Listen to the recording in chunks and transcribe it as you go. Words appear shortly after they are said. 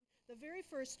The very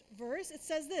first verse, it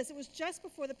says this: it was just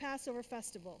before the Passover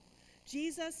festival.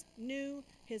 Jesus knew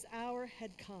his hour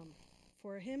had come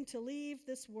for him to leave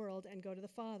this world and go to the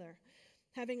Father.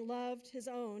 Having loved his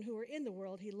own who were in the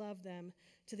world, he loved them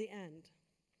to the end.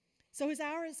 So his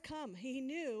hour has come. He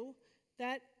knew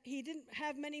that he didn't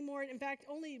have many more, in fact,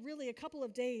 only really a couple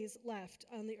of days left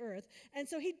on the earth. And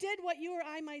so he did what you or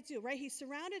I might do, right? He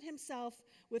surrounded himself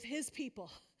with his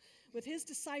people, with his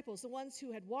disciples, the ones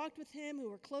who had walked with him, who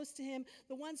were close to him,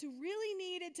 the ones who really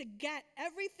needed to get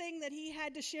everything that he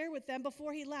had to share with them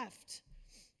before he left.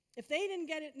 If they didn't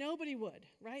get it, nobody would,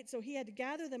 right? So he had to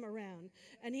gather them around,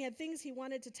 and he had things he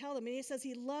wanted to tell them, and he says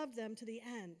he loved them to the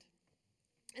end.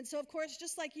 And so, of course,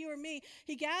 just like you or me,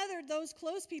 he gathered those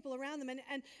close people around them.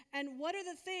 And what are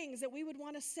the things that we would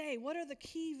want to say? What are the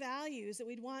key values that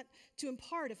we'd want to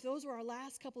impart if those were our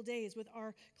last couple days with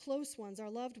our close ones, our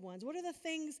loved ones? What are the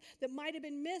things that might have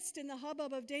been missed in the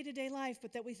hubbub of day-to-day life,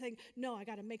 but that we think, no, I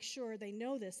got to make sure they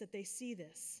know this, that they see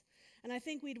this? And I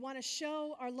think we'd want to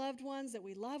show our loved ones that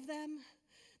we love them,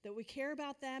 that we care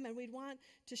about them, and we'd want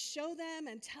to show them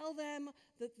and tell them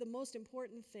the most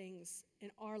important things in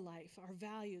our life, our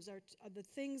values, are the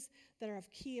things that are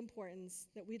of key importance,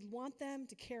 that we'd want them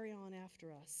to carry on after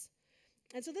us.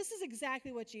 And so this is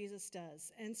exactly what Jesus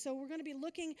does. And so we're going to be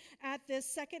looking at this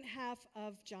second half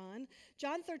of John.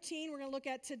 John 13 we're going to look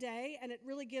at today, and it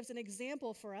really gives an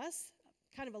example for us,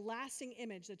 kind of a lasting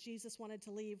image that Jesus wanted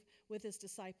to leave with his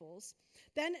disciples.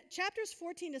 Then chapters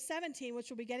 14 to 17, which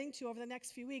we'll be getting to over the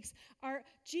next few weeks, are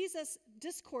Jesus'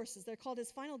 discourses. They're called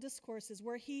his final discourses,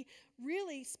 where he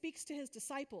really speaks to his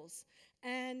disciples.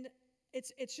 And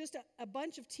it's just a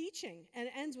bunch of teaching, and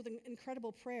it ends with an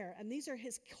incredible prayer. And these are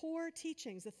his core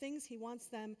teachings, the things he wants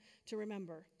them to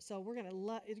remember. So you're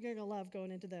going to love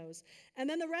going into those. And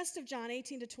then the rest of John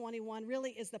 18 to 21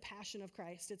 really is the passion of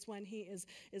Christ. It's when he is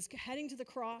heading to the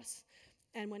cross,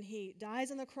 and when he dies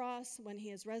on the cross, when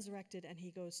he is resurrected, and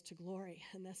he goes to glory.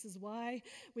 And this is why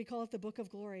we call it the book of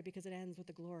glory, because it ends with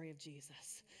the glory of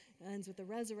Jesus. It ends with the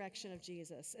resurrection of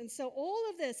Jesus. And so all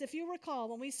of this, if you recall,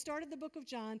 when we started the book of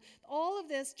John, all of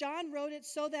this, John wrote it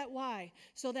so that why?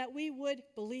 So that we would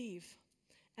believe.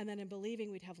 And then in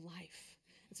believing, we'd have life.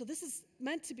 And so this is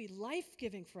meant to be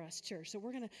life-giving for us, church. So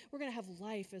we're gonna have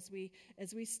life as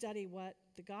we study what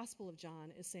the Gospel of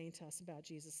John is saying to us about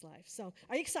Jesus' life. So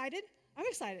are you excited? I'm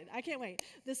excited. I can't wait.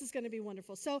 This is going to be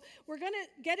wonderful. So we're going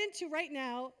to get into right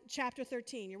now chapter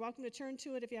 13. You're welcome to turn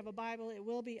to it if you have a Bible. It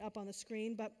will be up on the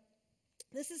screen. But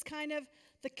this is kind of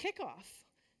the kickoff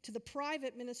to the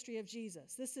private ministry of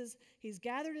Jesus. He's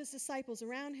gathered his disciples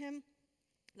around him.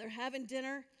 They're having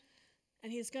dinner.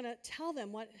 And he's going to tell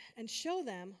them and show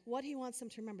them what he wants them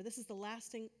to remember. This is the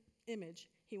lasting image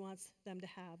he wants them to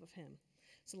have of him.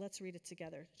 So let's read it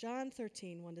together. John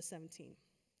 13, 1 to 17.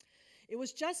 It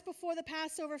was just before the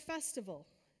Passover festival.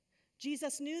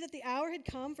 Jesus knew that the hour had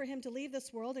come for him to leave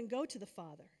this world and go to the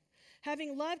Father.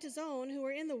 Having loved his own who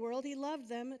were in the world, he loved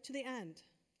them to the end.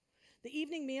 The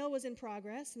evening meal was in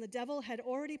progress, and the devil had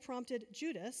already prompted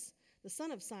Judas, the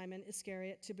son of Simon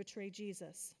Iscariot, to betray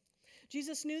Jesus.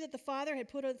 Jesus knew that the Father had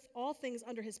put all things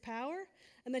under his power,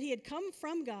 and that he had come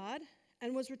from God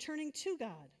and was returning to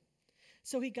God.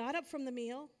 So he got up from the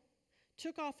meal,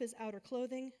 took off his outer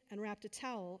clothing, and wrapped a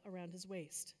towel around his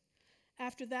waist.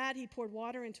 After that, he poured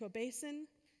water into a basin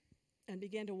and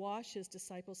began to wash his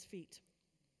disciples' feet,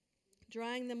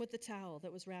 drying them with the towel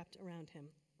that was wrapped around him.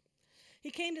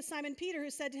 He came to Simon Peter, who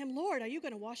said to him, "Lord, are you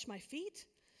going to wash my feet?"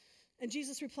 And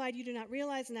Jesus replied, "You do not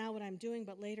realize now what I'm doing,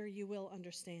 but later you will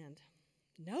understand."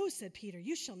 "No," said Peter,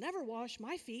 "you shall never wash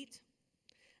my feet."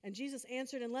 And Jesus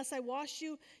answered, "Unless I wash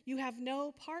you, you have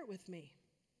no part with me."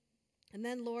 And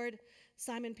then, "Lord,"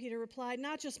 Simon Peter replied,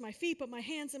 "not just my feet, but my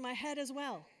hands and my head as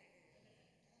well."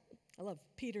 I love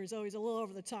Peter's always a little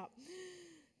over the top.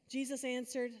 Jesus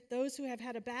answered, "Those who have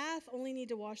had a bath only need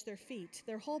to wash their feet.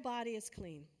 Their whole body is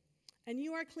clean. And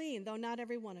you are clean, though not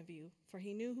every one of you." For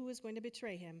he knew who was going to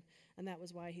betray him, and that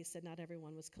was why he said not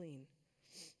everyone was clean.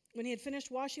 When he had finished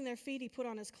washing their feet, he put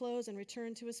on his clothes and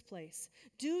returned to his place.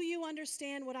 "Do you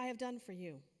understand what I have done for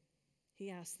you?" he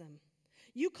asked them.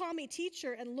 "You call me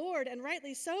teacher and Lord, and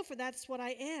rightly so, for that's what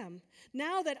I am.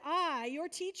 Now that I, your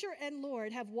teacher and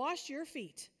Lord, have washed your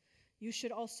feet, you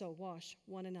should also wash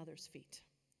one another's feet.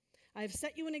 I have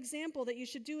set you an example that you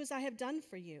should do as I have done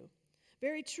for you.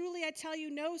 Very truly I tell you,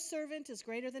 no servant is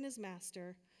greater than his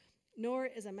master, nor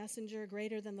is a messenger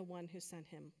greater than the one who sent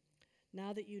him.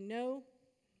 Now that you know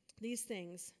these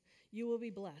things, you will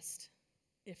be blessed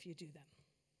if you do them."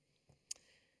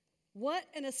 What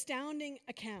an astounding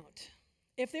account.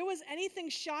 If there was anything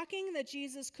shocking that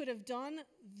Jesus could have done,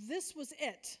 this was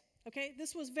it. Okay,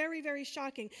 this was very, very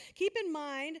shocking. Keep in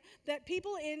mind that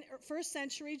people in first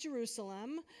century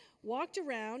Jerusalem walked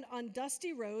around on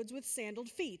dusty roads with sandaled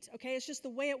feet. Okay, it's just the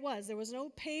way it was. There was no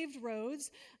paved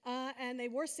roads, and they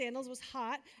wore sandals. It was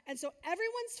hot, and so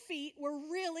everyone's feet were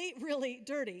really, really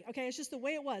dirty. Okay, it's just the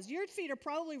way it was. Your feet are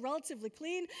probably relatively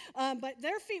clean, but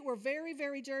their feet were very,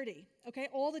 very dirty. Okay,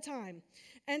 all the time.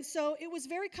 And so it was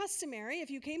very customary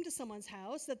if you came to someone's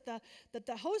house that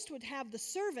the host would have the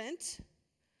servant,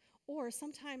 or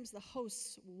sometimes the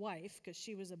host's wife, because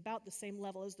she was about the same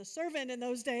level as the servant in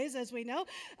those days, as we know.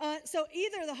 So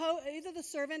either the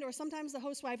servant or sometimes the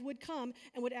host's wife would come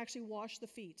and would actually wash the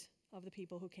feet of the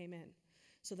people who came in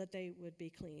so that they would be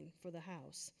clean for the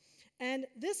house. And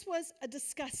this was a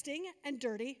disgusting and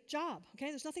dirty job, okay?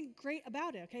 There's nothing great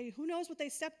about it, okay? Who knows what they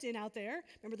stepped in out there?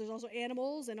 Remember, there's also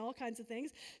animals and all kinds of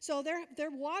things. So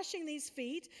they're washing these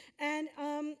feet, and,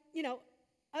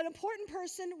 an important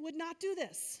person would not do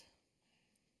this.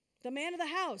 The man of the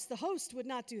house, the host, would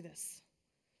not do this.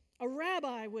 A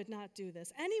rabbi would not do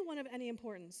this. Anyone of any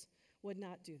importance would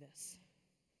not do this.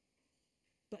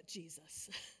 But Jesus.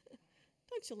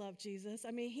 Don't you love Jesus?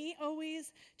 I mean, he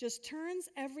always just turns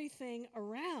everything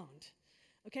around.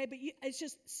 Okay, but it's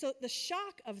just, so the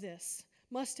shock of this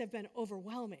must have been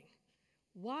overwhelming.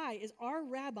 Why is our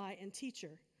rabbi and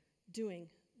teacher doing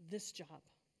this job?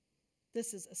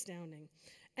 This is astounding.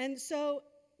 And so,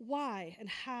 why and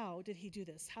how did he do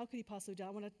this? How could he possibly do it?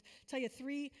 I want to tell you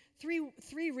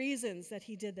three reasons that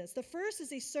he did this. The first is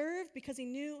he served because he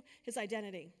knew his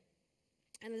identity.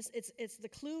 And it's the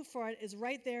clue for it is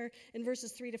right there in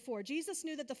verses 3-4. Jesus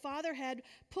knew that the Father had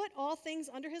put all things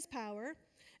under his power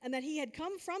and that he had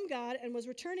come from God and was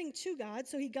returning to God.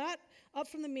 So he got up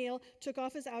from the meal, took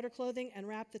off his outer clothing, and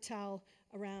wrapped the towel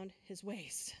around his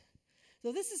waist.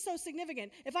 So this is so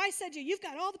significant. If I said to you, you've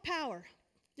got all the power,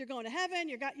 you're going to heaven,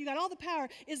 you got all the power,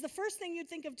 is the first thing you'd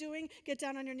think of doing get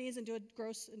down on your knees and do a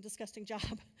gross and disgusting job?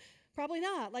 Probably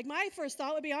not. Like, my first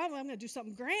thought would be, I'm going to do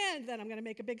something grand, then I'm going to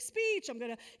make a big speech, I'm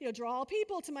going to draw all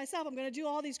people to myself, I'm going to do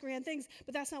all these grand things.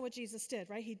 But that's not what Jesus did,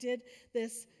 right? He did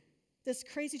this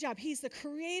crazy job. He's the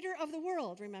creator of the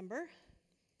world, remember?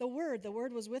 The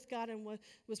Word was with God and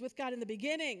was with God in the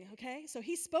beginning, okay? So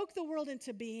he spoke the world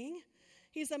into being.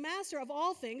 He's the master of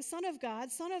all things, Son of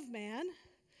God, Son of man,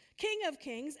 King of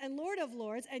kings and Lord of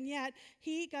lords, and yet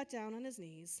he got down on his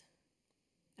knees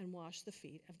and washed the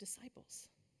feet of disciples.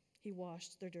 He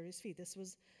washed their dirty feet. This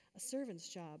was a servant's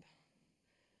job.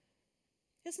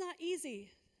 It's not easy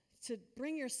to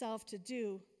bring yourself to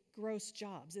do gross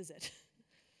jobs, is it?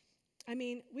 I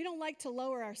mean, we don't like to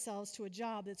lower ourselves to a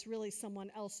job that's really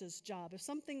someone else's job. If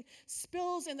something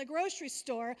spills in the grocery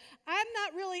store, I'm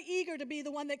not really eager to be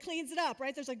the one that cleans it up,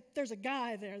 right? There's a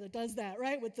guy there that does that,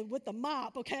 right, with the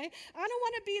mop, okay? I don't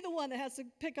want to be the one that has to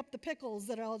pick up the pickles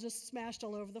that are all just smashed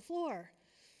all over the floor.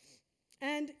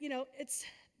 And, it's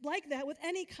like that with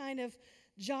any kind of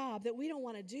job that we don't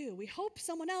want to do. We hope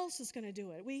someone else is going to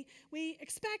do it. We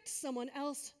expect someone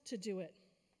else to do it.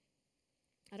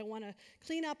 I don't want to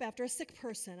clean up after a sick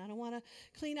person. I don't want to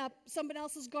clean up someone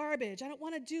else's garbage. I don't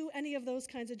want to do any of those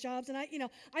kinds of jobs. And I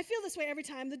feel this way every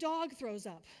time the dog throws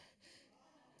up.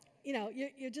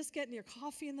 You're just getting your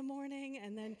coffee in the morning,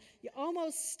 and then you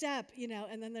almost step,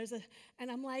 and then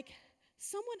and I'm like,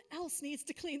 someone else needs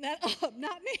to clean that up,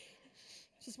 not me.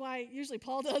 Which is why usually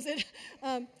Paul does it.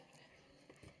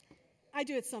 I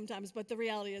do it sometimes, but the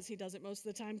reality is he does it most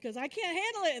of the time because I can't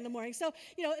handle it in the morning. So,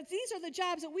 these are the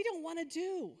jobs that we don't want to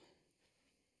do.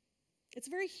 It's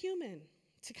very human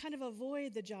to kind of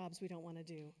avoid the jobs we don't want to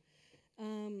do.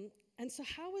 And so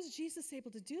how was Jesus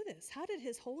able to do this? How did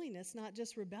his holiness not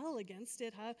just rebel against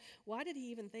it? Why did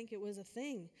he even think it was a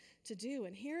thing to do?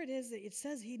 And here it is that it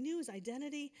says he knew his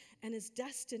identity and his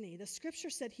destiny. The scripture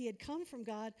said he had come from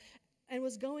God and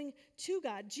was going to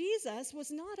God. Jesus was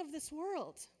not of this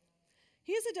world.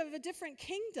 He is of a different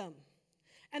kingdom.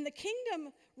 And the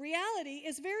kingdom reality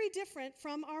is very different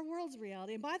from our world's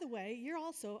reality. And by the way, you're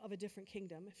also of a different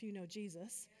kingdom if you know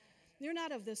Jesus. You're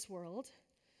not of this world.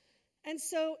 And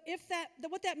so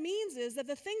what that means is that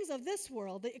the things of this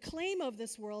world, the acclaim of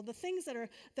this world, the things that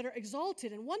are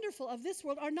exalted and wonderful of this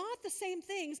world are not the same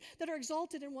things that are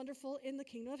exalted and wonderful in the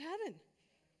kingdom of heaven.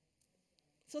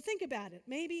 So think about it.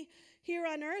 Maybe here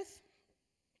on earth,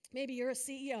 maybe you're a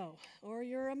CEO, or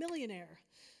you're a millionaire,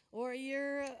 or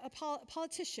you're a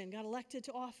politician, got elected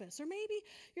to office, or maybe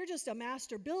you're just a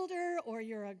master builder, or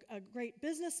you're a great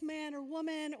businessman or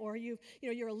woman, or you're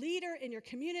a leader in your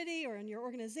community or in your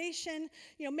organization.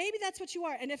 Maybe that's what you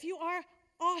are. And if you are,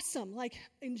 awesome. Like,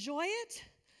 enjoy it,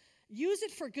 use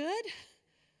it for good,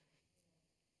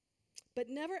 but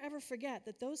never ever forget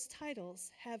that those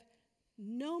titles have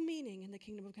no meaning in the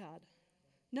kingdom of God.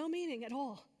 No meaning at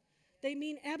all. They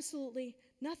mean absolutely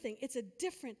nothing. It's a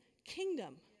different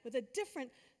kingdom with a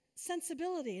different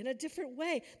sensibility in a different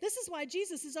way. This is why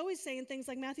Jesus is always saying things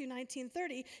like Matthew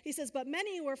 19:30. He says, but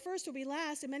many who are first will be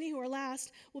last, and many who are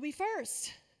last will be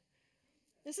first.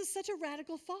 This is such a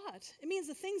radical thought. It means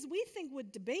the things we think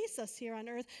would debase us here on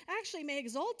earth actually may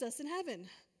exalt us in heaven.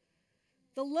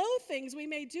 The low things we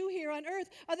may do here on earth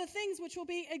are the things which will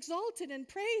be exalted and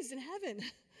praised in heaven.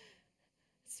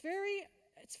 It's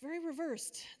very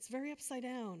reversed. It's very upside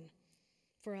down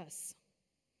for us.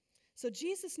 So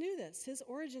Jesus knew this. His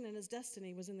origin and his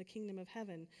destiny was in the kingdom of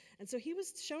heaven. And so he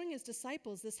was showing his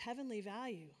disciples this heavenly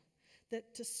value,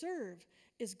 that to serve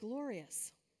is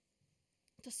glorious.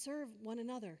 To serve one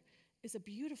another is a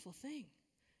beautiful thing.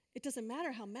 It doesn't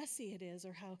matter how messy it is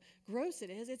or how gross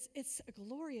it is. It's a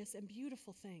glorious and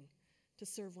beautiful thing to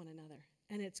serve one another.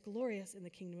 And it's glorious in the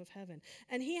kingdom of heaven.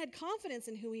 And he had confidence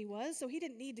in who he was, so he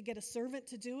didn't need to get a servant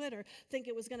to do it or think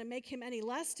it was going to make him any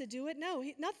less to do it. No,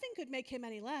 nothing could make him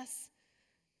any less.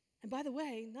 And by the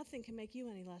way, nothing can make you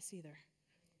any less either,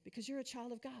 because you're a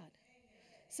child of God.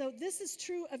 So this is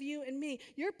true of you and me.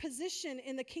 Your position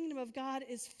in the kingdom of God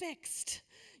is fixed.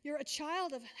 You're a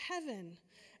child of heaven.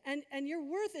 And your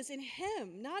worth is in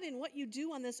him, not in what you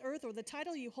do on this earth or the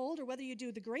title you hold or whether you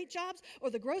do the great jobs or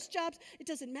the gross jobs. It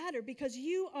doesn't matter, because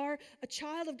you are a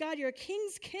child of God. You're a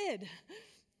king's kid,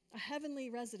 a heavenly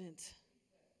resident.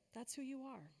 That's who you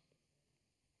are.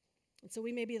 And so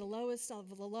we may be the lowest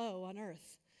of the low on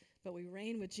earth, but we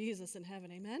reign with Jesus in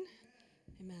heaven. Amen?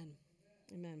 Amen.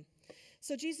 Amen.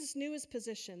 So Jesus knew his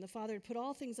position. The Father had put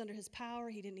all things under his power.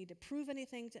 He didn't need to prove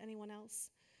anything to anyone else.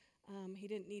 He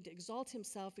didn't need to exalt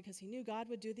himself, because he knew God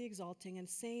would do the exalting, and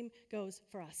same goes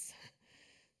for us.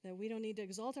 That we don't need to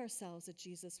exalt ourselves, that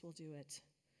Jesus will do it.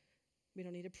 We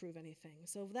don't need to prove anything.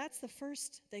 So that's the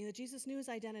first thing, that Jesus knew his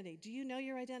identity. Do you know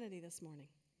your identity this morning?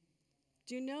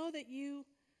 Do you know that you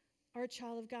are a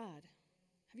child of God?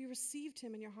 Have you received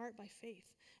him in your heart by faith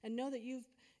and know that you've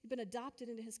been adopted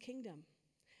into his kingdom?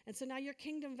 And so now your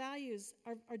kingdom values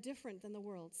are different than the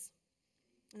world's.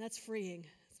 And that's freeing.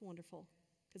 It's wonderful,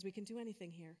 because we can do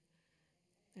anything here,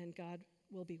 and God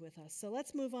will be with us. So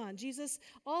let's move on. Jesus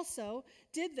also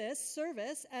did this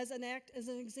service as an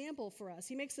example for us.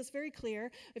 He makes this very clear.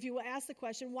 If you will ask the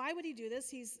question, why would he do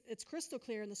this? It's crystal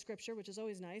clear in the scripture, which is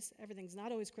always nice. Everything's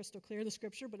not always crystal clear in the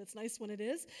scripture, but it's nice when it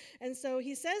is. And so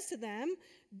he says to them,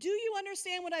 do you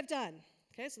understand what I've done?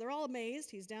 Okay, so they're all amazed.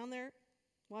 He's down there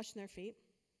washing their feet.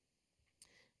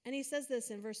 And he says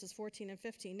this in verses 14 and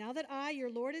 15. Now that I,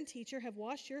 your Lord and teacher, have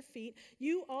washed your feet,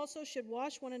 you also should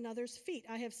wash one another's feet.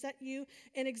 I have set you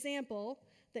an example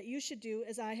that you should do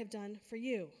as I have done for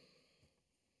you.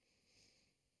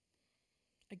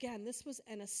 Again, this was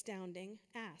an astounding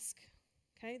ask.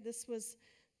 Okay, this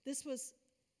was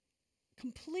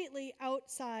completely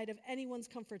outside of anyone's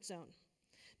comfort zone.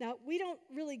 Now, we don't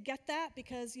really get that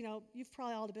because, you've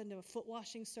probably all been to a foot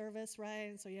washing service, right?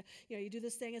 And so you do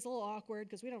this thing. It's a little awkward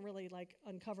because we don't really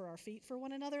uncover our feet for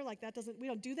one another. We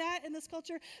don't do that in this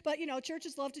culture. But,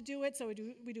 churches love to do it, so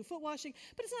we do foot washing.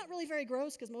 But it's not really very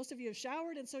gross because most of you have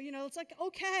showered, and so, it's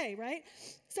okay, right?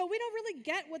 So we don't really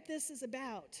get what this is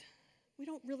about. We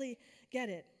don't really get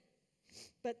it.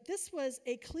 But this was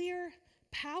a clear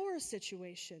power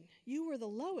situation. You were the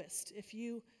lowest if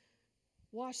you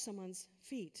wash someone's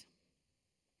feet.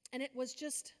 And it was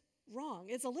just wrong.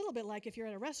 It's a little bit like if you're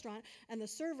at a restaurant and the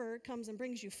server comes and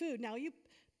brings you food. Now,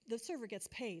 the server gets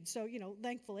paid. So,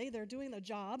 thankfully, they're doing the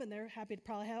job, and they're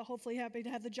hopefully happy to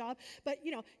have the job. But,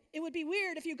 it would be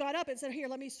weird if you got up and said, here,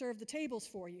 let me serve the tables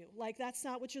for you. That's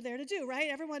not what you're there to do, right?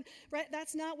 Everyone, right?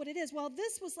 That's not what it is. Well,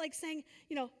 this was like saying,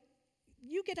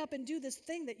 you get up and do this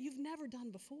thing that you've never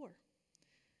done before.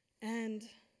 And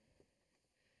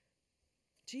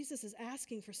Jesus is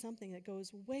asking for something that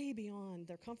goes way beyond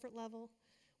their comfort level,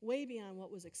 way beyond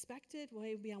what was expected,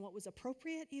 way beyond what was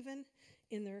appropriate even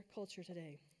in their culture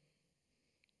today.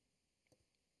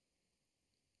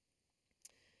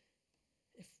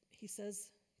 If he says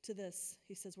to this,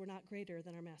 he says, we're not greater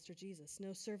than our master Jesus.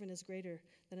 No servant is greater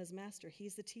than his master.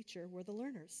 He's the teacher, we're the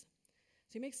learners.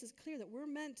 So he makes it clear that we're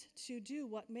meant to do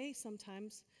what may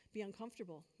sometimes be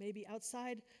uncomfortable, maybe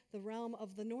outside the realm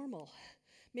of the normal,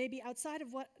 maybe outside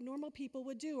of what normal people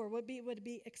would do or would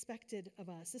be expected of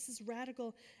us. This is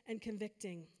radical and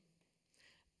convicting.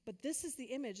 But this is the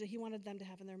image that he wanted them to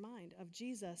have in their mind of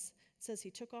Jesus. It says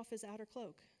he took off his outer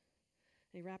cloak,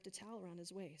 and he wrapped a towel around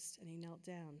his waist, and he knelt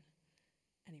down,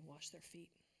 and he washed their feet.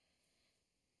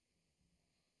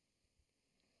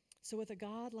 So with a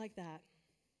God like that,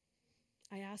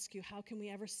 I ask you, how can we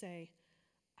ever say,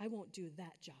 I won't do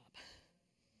that job?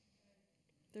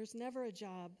 There's never a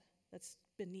job that's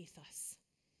beneath us.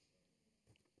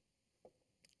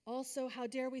 Also, how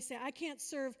dare we say, I can't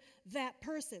serve that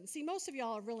person. See, most of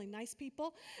y'all are really nice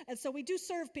people, and so we do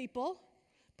serve people,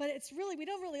 but it's really, we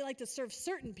don't really like to serve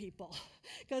certain people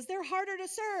because they're harder to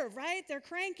serve, right? They're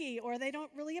cranky, or they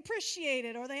don't really appreciate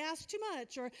it, or they ask too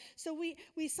much, or so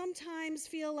we sometimes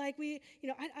feel like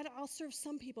I'll serve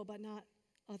some people, but not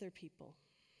other people.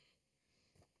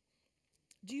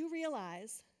 Do you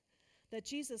realize that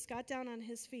Jesus got down on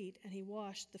his feet and he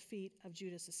washed the feet of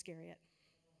Judas Iscariot?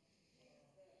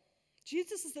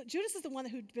 Judas is the one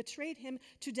who betrayed him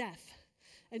to death.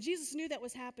 And Jesus knew that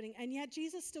was happening, and yet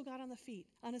Jesus still got on his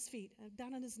feet,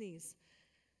 down on his knees,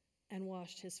 and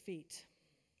washed his feet.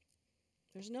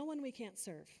 There's no one we can't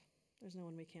serve. There's no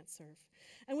one we can't serve.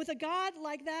 And with a God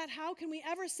like that, how can we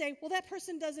ever say, well, that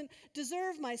person doesn't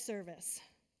deserve my service?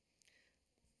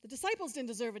 The disciples didn't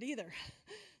deserve it either.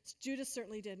 Judas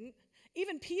certainly didn't.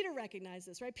 Even Peter recognized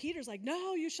this, right? Peter's like,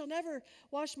 no, you shall never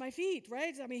wash my feet,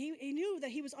 right? I mean, he knew that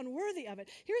he was unworthy of it.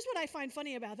 Here's what I find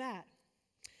funny about that.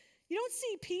 You don't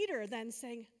see Peter then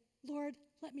saying, Lord,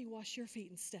 let me wash your feet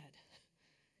instead.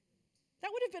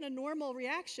 That would have been a normal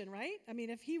reaction, right? I mean,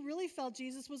 if he really felt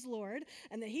Jesus was Lord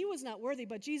and that he was not worthy,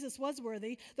 but Jesus was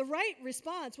worthy, the right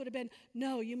response would have been,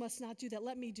 no, you must not do that.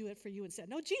 Let me do it for you instead.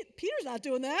 No, Peter's not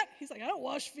doing that. He's like, I don't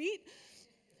wash feet.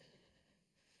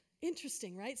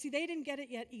 Interesting, right? See, they didn't get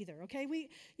it yet either, okay? We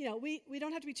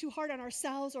don't have to be too hard on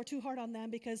ourselves or too hard on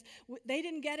them because they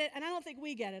didn't get it, and I don't think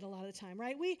we get it a lot of the time,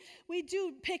 right? We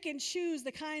do pick and choose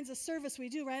the kinds of service we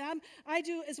do, right? I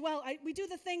do as well. We do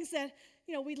the things that,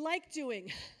 we like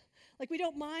doing. Like, we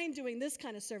don't mind doing this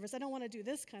kind of service. I don't want to do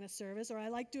this kind of service, or I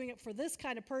like doing it for this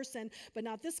kind of person, but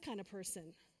not this kind of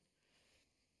person.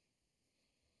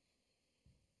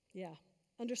 Yeah,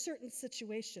 under certain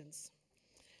situations.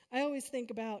 I always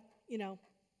think about,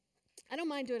 I don't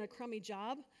mind doing a crummy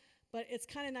job, but it's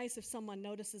kind of nice if someone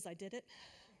notices I did it.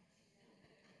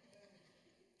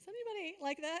 Is anybody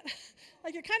like that?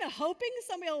 Like, you're kind of hoping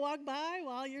somebody will walk by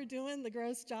while you're doing the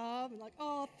gross job and like,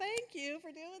 oh, thank you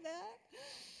for doing that.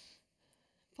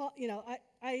 Paul,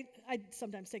 I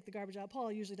sometimes take the garbage out.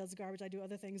 Paul usually does the garbage. I do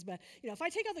other things. But, if I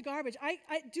take out the garbage, I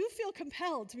do feel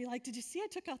compelled to be like, did you see I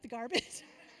took out the garbage?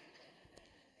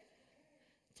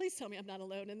 Please tell me I'm not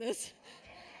alone in this.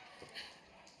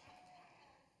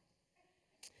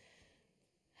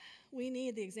 We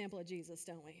need the example of Jesus,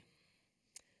 don't we?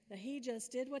 That he just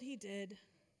did what he did,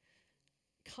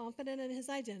 confident in his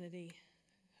identity,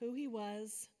 who he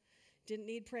was, didn't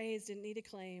need praise, didn't need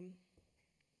acclaim.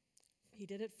 He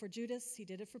did it for Judas, he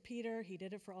did it for Peter, he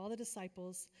did it for all the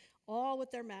disciples, all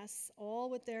with their mess, all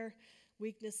with their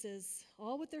weaknesses,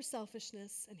 all with their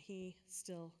selfishness, and he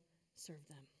still served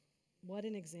them. What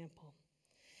an example.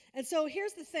 And so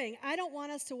here's the thing. I don't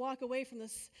want us to walk away from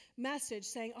this message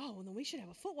saying, oh, well, then we should have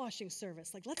a foot washing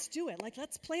service. Like, let's do it. Like,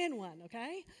 let's plan one,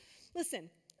 okay? Listen,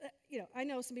 I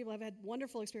know some people have had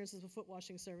wonderful experiences with foot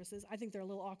washing services. I think they're a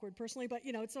little awkward personally, but,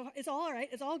 it's all right.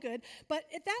 It's all good. But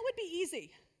that would be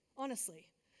easy, honestly,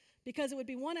 because it would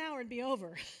be 1 hour and be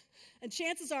over. And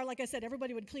chances are, like I said,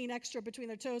 everybody would clean extra between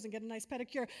their toes and get a nice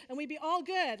pedicure, and we'd be all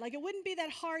good. Like, it wouldn't be that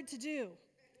hard to do.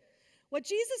 What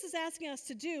Jesus is asking us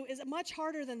to do is much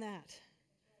harder than that.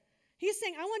 He's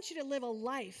saying, I want you to live a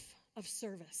life of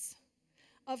service,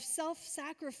 of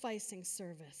self-sacrificing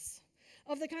service,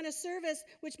 of the kind of service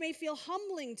which may feel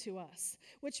humbling to us,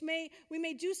 we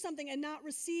may do something and not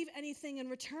receive anything in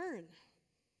return.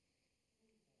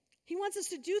 He wants us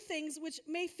to do things which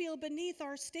may feel beneath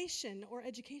our station or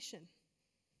education,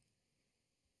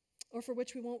 or for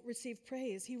which we won't receive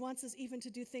praise. He wants us even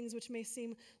to do things which may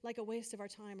seem like a waste of our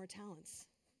time or talents.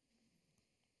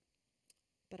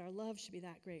 But our love should be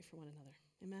that great for one another.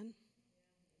 Amen?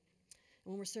 And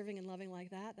when we're serving and loving like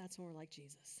that, that's when we're like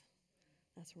Jesus.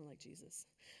 That's when we're like Jesus.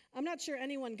 I'm not sure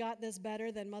anyone got this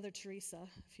better than Mother Teresa,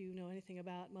 if you know anything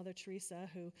about Mother Teresa,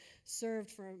 who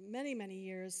served for many, many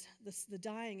years the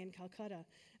dying in Calcutta. And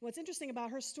what's interesting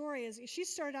about her story is she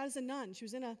started out as a nun. She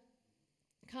was in a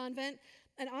convent.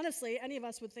 And honestly, any of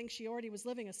us would think she already was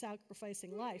living a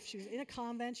sacrificing life. She was in a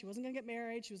convent. She wasn't going to get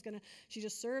married. She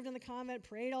just served in the convent,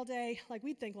 prayed all day. Like,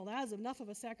 we'd think, well, that was enough of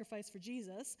a sacrifice for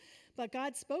Jesus. But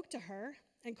God spoke to her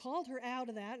and called her out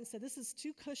of that and said, this is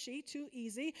too cushy, too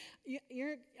easy.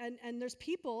 And there's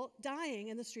people dying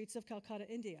in the streets of Calcutta,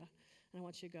 India. And I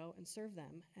want you to go and serve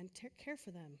them and care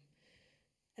for them.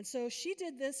 And so she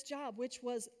did this job, which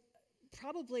was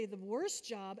probably the worst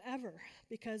job ever,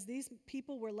 because these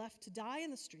people were left to die in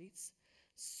the streets,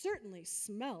 certainly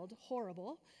smelled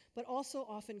horrible, but also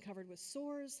often covered with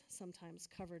sores, sometimes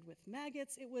covered with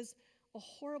maggots. It was a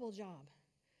horrible job.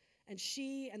 And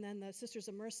she and then the Sisters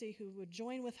of Mercy, who would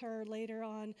join with her later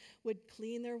on, would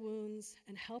clean their wounds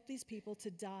and help these people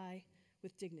to die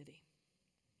with dignity,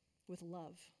 with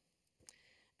love.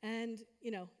 And,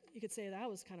 you could say that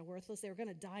was kind of worthless. They were going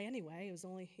to die anyway. It was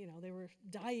only, they were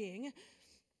dying.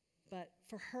 But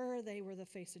for her, they were the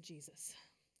face of Jesus.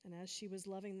 And as she was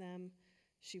loving them,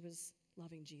 she was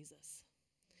loving Jesus.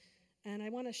 And I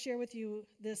want to share with you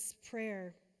this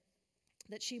prayer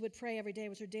that she would pray every day. It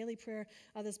was her daily prayer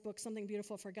of this book, Something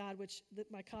Beautiful for God, which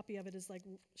my copy of it is like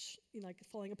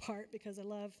falling apart because I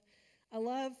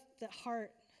love that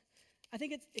heart. I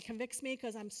think it convicts me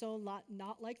because I'm so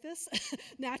not like this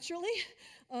naturally.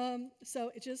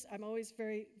 So I'm always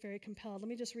very, very compelled. Let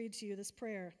me just read to you this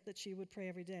prayer that she would pray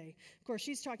every day. Of course,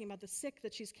 she's talking about the sick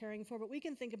that she's caring for, but we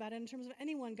can think about it in terms of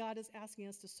anyone God is asking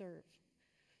us to serve.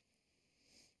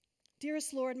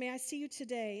 Dearest Lord, may I see you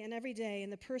today and every day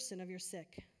in the person of your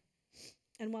sick,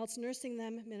 and whilst nursing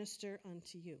them, minister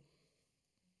unto you.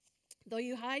 Though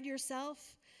you hide yourself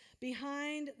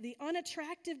behind the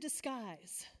unattractive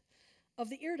disguise of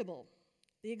the irritable,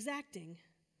 the exacting,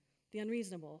 the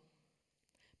unreasonable,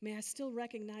 may I still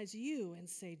recognize you and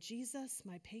say, Jesus,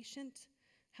 my patient,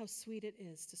 how sweet it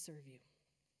is to serve you.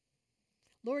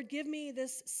 Lord, give me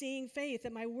this seeing faith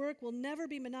that my work will never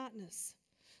be monotonous.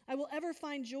 I will ever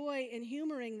find joy in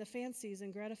humoring the fancies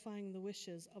and gratifying the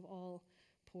wishes of all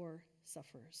poor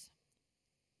sufferers.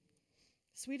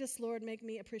 Sweetest Lord, make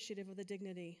me appreciative of the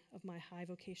dignity of my high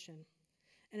vocation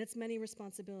and its many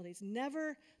responsibilities.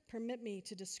 Never permit me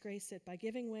to disgrace it by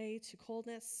giving way to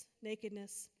coldness,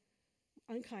 nakedness,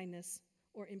 unkindness,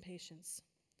 or impatience.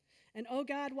 And, O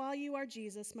God, while you are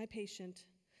Jesus, my patient,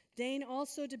 deign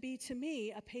also to be to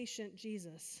me a patient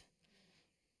Jesus,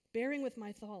 bearing with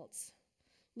my thoughts,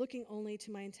 looking only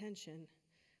to my intention,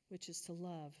 which is to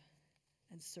love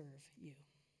and serve you.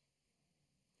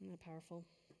 Isn't that powerful?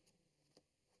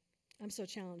 I'm so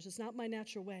challenged. It's not my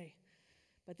natural way,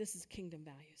 but this is kingdom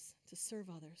values, to serve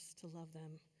others, to love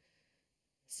them,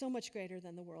 so much greater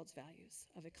than the world's values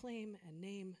of acclaim and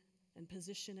name and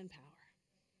position and power.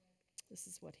 This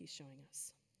is what he's showing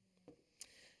us.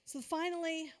 So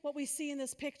finally, what we see in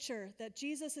this picture, that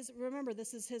Jesus is, remember,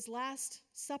 this is his last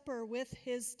supper with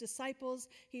his disciples.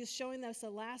 He's showing us a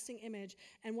lasting image.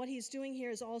 And what he's doing here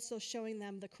is also showing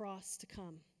them the cross to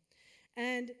come.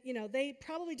 And, they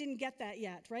probably didn't get that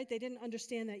yet, right? They didn't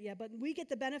understand that yet. But we get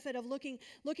the benefit of looking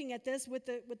at this with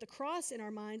the cross in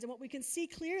our minds. And what we can see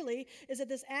clearly is that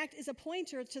this act is a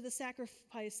pointer to the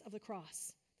sacrifice of the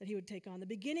cross that he would take on. The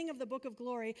beginning of the book of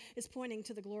glory is pointing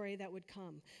to the glory that would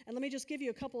come. And let me just give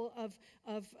you a couple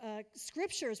of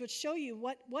scriptures which show you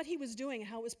what he was doing,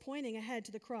 how it was pointing ahead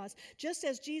to the cross. Just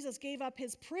as Jesus gave up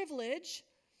his privilege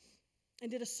and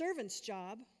did a servant's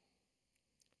job,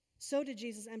 so did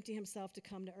Jesus empty himself to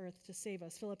come to earth to save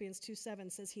us. Philippians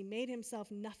 2:7 says he made himself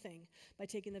nothing by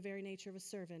taking the very nature of a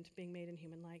servant, being made in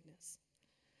human likeness.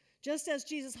 Just as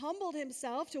Jesus humbled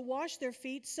himself to wash their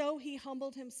feet, so he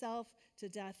humbled himself to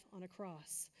death on a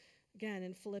cross. Again,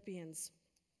 in Philippians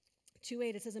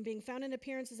 2:8, it says, and being found in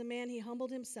appearance as a man, he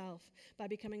humbled himself by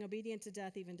becoming obedient to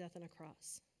death, even death on a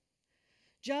cross.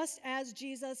 Just as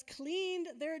Jesus cleaned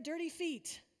their dirty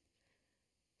feet,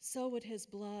 so would his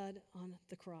blood on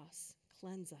the cross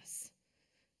cleanse us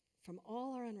from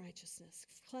all our unrighteousness,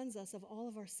 cleanse us of all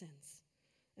of our sins,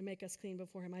 and make us clean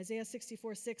before him. Isaiah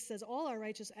 64:6 says, all our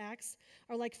righteous acts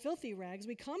are like filthy rags.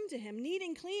 We come to him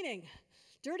needing cleaning,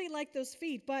 dirty like those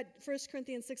feet. But 1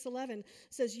 Corinthians 6:11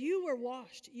 says, you were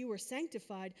washed, you were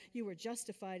sanctified, you were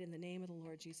justified in the name of the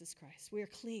Lord Jesus Christ. We are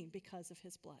clean because of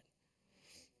his blood.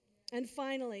 And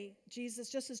finally,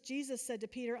 just as Jesus said to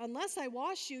Peter, unless I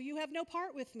wash you, you have no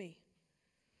part with me.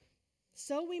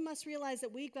 So we must realize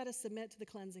that we've got to submit to the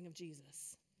cleansing of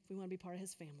Jesus if we want to be part of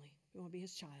his family. We want to be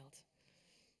his child.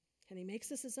 And he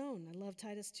makes us his own. I love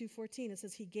Titus 2:14. It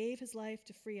says he gave his life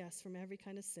to free us from every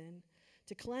kind of sin,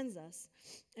 to cleanse us,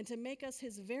 and to make us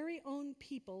his very own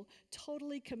people,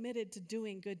 totally committed to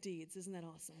doing good deeds. Isn't that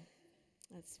awesome?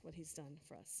 That's what he's done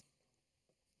for us.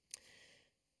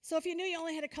 So if you knew you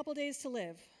only had a couple days to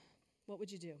live, what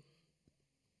would you do?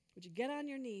 Would you get on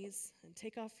your knees and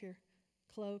take off your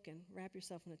cloak and wrap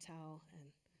yourself in a towel and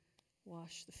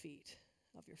wash the feet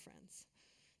of your friends?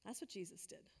 That's what Jesus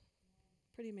did.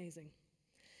 Pretty amazing.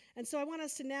 And so I want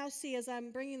us to now see, as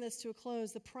I'm bringing this to a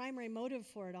close, the primary motive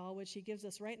for it all, which he gives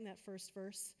us right in that first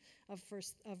verse of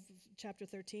chapter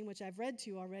 13, which I've read to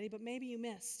you already, but maybe you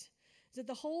missed. Is that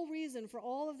the whole reason for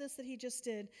all of this that he just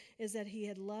did is that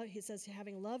he says,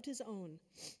 having loved his own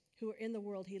who were in the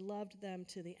world, he loved them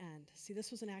to the end. See, this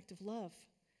was an act of love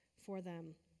for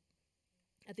them.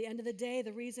 At the end of the day,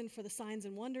 the reason for the signs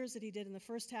and wonders that he did in the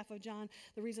first half of John,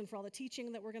 the reason for all the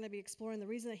teaching that we're going to be exploring, the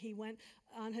reason that he went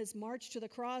on his march to the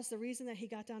cross, the reason that he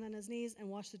got down on his knees and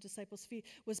washed the disciples' feet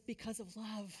was because of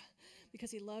love,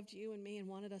 because he loved you and me and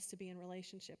wanted us to be in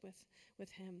relationship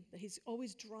with him, that he's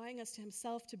always drawing us to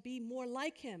himself to be more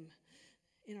like him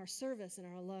in our service and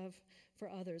our love for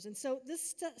others. And so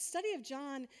this study of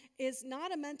John is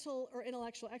not a mental or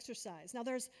intellectual exercise. Now,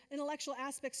 there's intellectual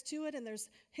aspects to it, and there's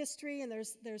history, and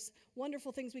there's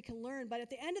wonderful things we can learn. But at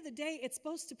the end of the day, it's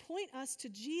supposed to point us to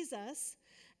Jesus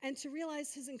and to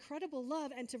realize his incredible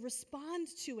love and to respond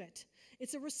to it.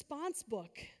 It's a response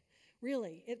book,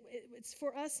 really. It's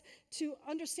for us to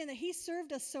understand that he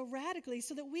served us so radically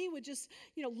so that we would just,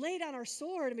 lay down our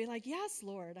sword and be like, yes,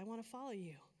 Lord, I want to follow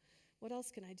you. What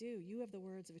else can I do? You have the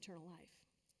words of eternal life.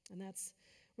 And that's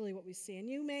really what we see. And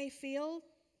you may feel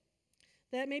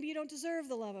that maybe you don't deserve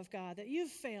the love of God, that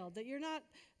you've failed, that you're not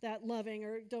that loving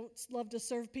or don't love to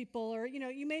serve people, or,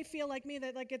 you may feel like me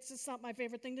that it's just not my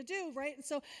favorite thing to do, right? And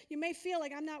so you may feel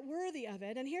like I'm not worthy of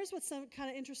it. And here's what's kind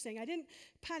of interesting. I didn't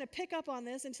kind of pick up on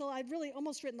this until I'd really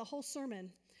almost written the whole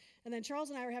sermon. And then Charles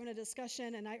and I were having a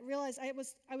discussion, and I realized I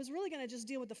was really going to just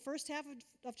deal with the first half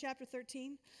of chapter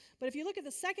 13. But if you look at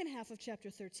the second half of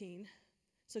chapter 13,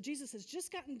 so Jesus has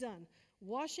just gotten done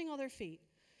washing all their feet,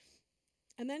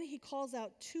 and then he calls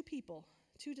out two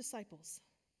disciples,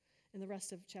 in the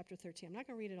rest of chapter 13. I'm not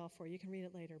going to read it all for you. You can read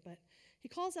it later. But he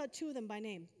calls out two of them by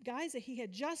name, guys that he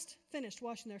had just finished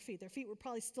washing their feet. Their feet were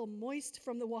probably still moist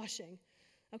from the washing,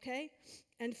 okay?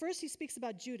 And first he speaks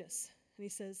about Judas. And he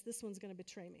says, this one's going to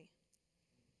betray me.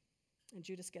 And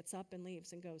Judas gets up and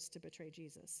leaves and goes to betray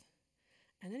Jesus.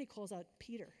 And then he calls out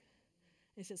Peter.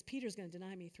 And he says, Peter's going to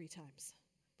deny me 3 times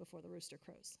before the rooster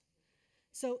crows.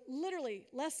 So literally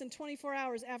less than 24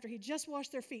 hours after he just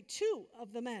washed their feet, 2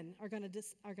 of the men are going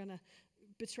to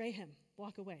betray him,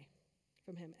 walk away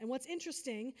from him. And what's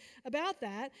interesting about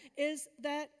that is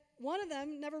that one of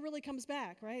them never really comes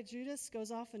back, right? Judas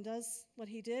goes off and does what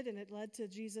he did, and it led to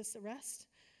Jesus' arrest.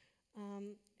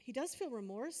 He does feel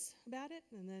remorse about it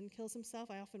and then kills himself.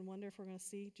 I often wonder if we're going to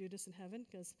see Judas in heaven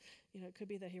because, it could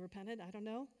be that he repented. I don't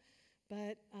know.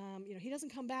 But, he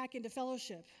doesn't come back into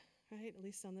fellowship, right, at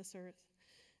least on this earth.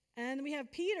 And we have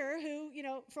Peter who,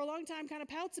 for a long time kind of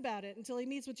pouts about it until he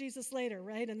meets with Jesus later,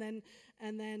 right, and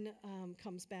then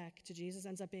comes back to Jesus,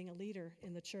 ends up being a leader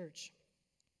in the church.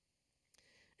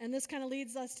 And this kind of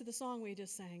leads us to the song we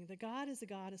just sang, that God is a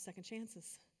God of second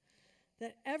chances.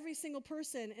 That every single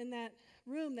person in that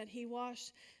room that he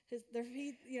washed their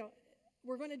feet,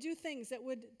 we're going to do things that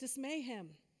would dismay him,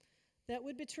 that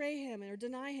would betray him or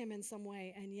deny him in some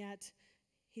way, and yet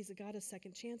he's a God of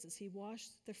second chances. He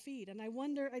washed their feet. And I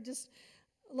just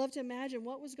love to imagine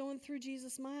what was going through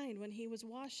Jesus' mind when he was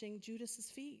washing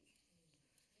Judas's feet.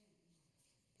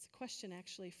 It's a question,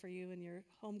 actually, for you in your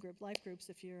home group, life groups,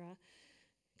 if you're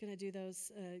going to do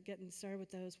those, getting started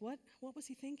with those. What was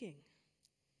he thinking?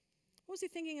 What was he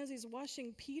thinking as he's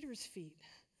washing Peter's feet,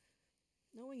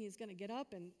 knowing he's going to get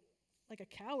up and, like a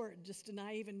coward, just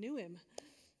deny even knew him?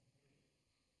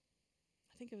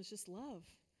 I think it was just love.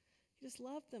 He just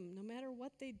loved them no matter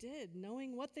what they did.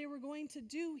 Knowing what they were going to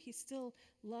do, he still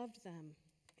loved them.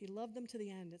 He loved them to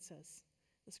the end, it says,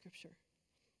 the scripture.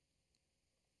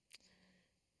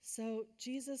 So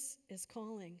Jesus is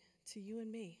calling to you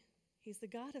and me. He's the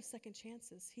God of second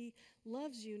chances. He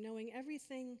loves you knowing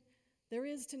everything there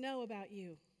is to know about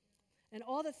you and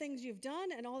all the things you've done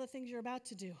and all the things you're about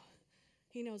to do.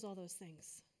 He knows all those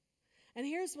things. And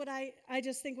here's what I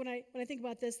just think when I think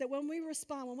about this, that when we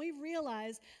respond, when we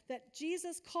realize that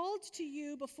Jesus called to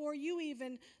you before you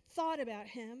even thought about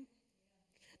him,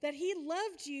 that he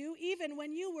loved you even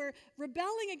when you were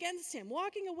rebelling against him,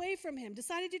 walking away from him,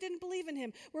 decided you didn't believe in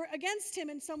him, were against him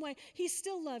in some way, he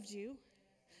still loved you.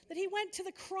 That he went to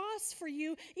the cross for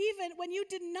you even when you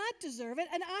did not deserve it,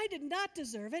 and I did not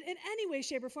deserve it in any way,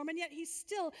 shape, or form, and yet he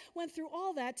still went through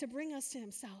all that to bring us to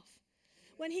himself.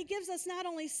 When he gives us not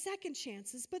only second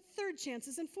chances, but third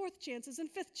chances, and fourth chances,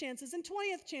 and fifth chances, and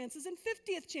 20th chances, and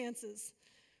 50th chances,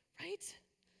 right?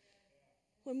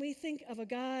 When we think of a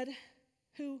God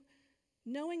who,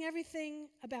 knowing everything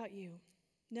about you,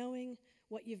 knowing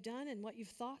what you've done and what you've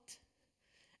thought,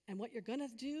 and what you're going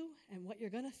to do and what you're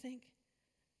going to think,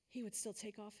 he would still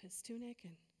take off his tunic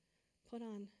and put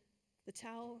on the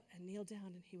towel and kneel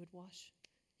down, and he would wash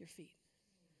your feet.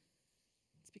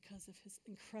 It's because of his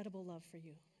incredible love for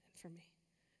you and for me.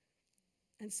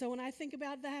 And so when I think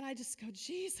about that, I just go,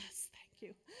 Jesus, thank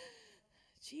you.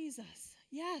 Jesus,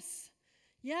 yes.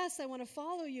 Yes, I want to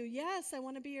follow you. Yes, I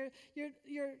want to be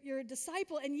your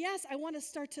disciple. And yes, I want to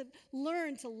start to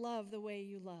learn to love the way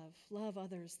you love. Love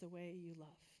others the way you love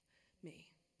me.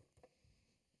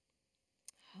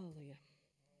 Hallelujah.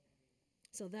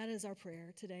 So that is our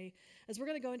prayer today. As we're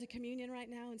going to go into communion right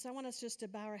now, and so I want us just to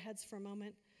bow our heads for a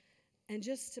moment and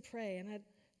just to pray. And I'd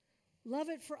love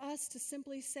it for us to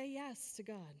simply say yes to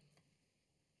God.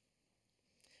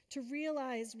 To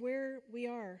realize where we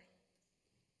are.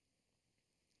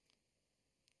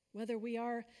 Whether we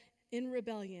are in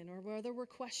rebellion or whether we're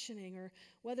questioning or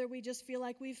whether we just feel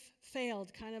like we've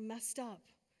failed, kind of messed up.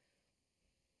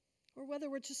 Or whether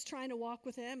we're just trying to walk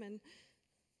with him and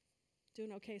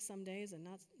doing okay some days and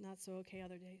not so okay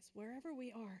other days. Wherever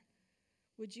we are,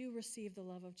 would you receive the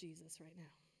love of Jesus right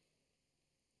now?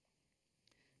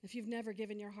 If you've never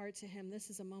given your heart to him, this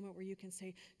is a moment where you can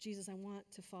say, Jesus, I want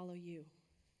to follow you.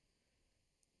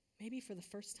 Maybe for the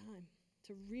first time,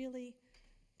 to really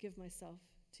give myself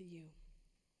to you.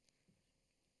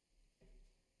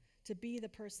 To be the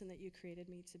person that you created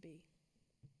me to be.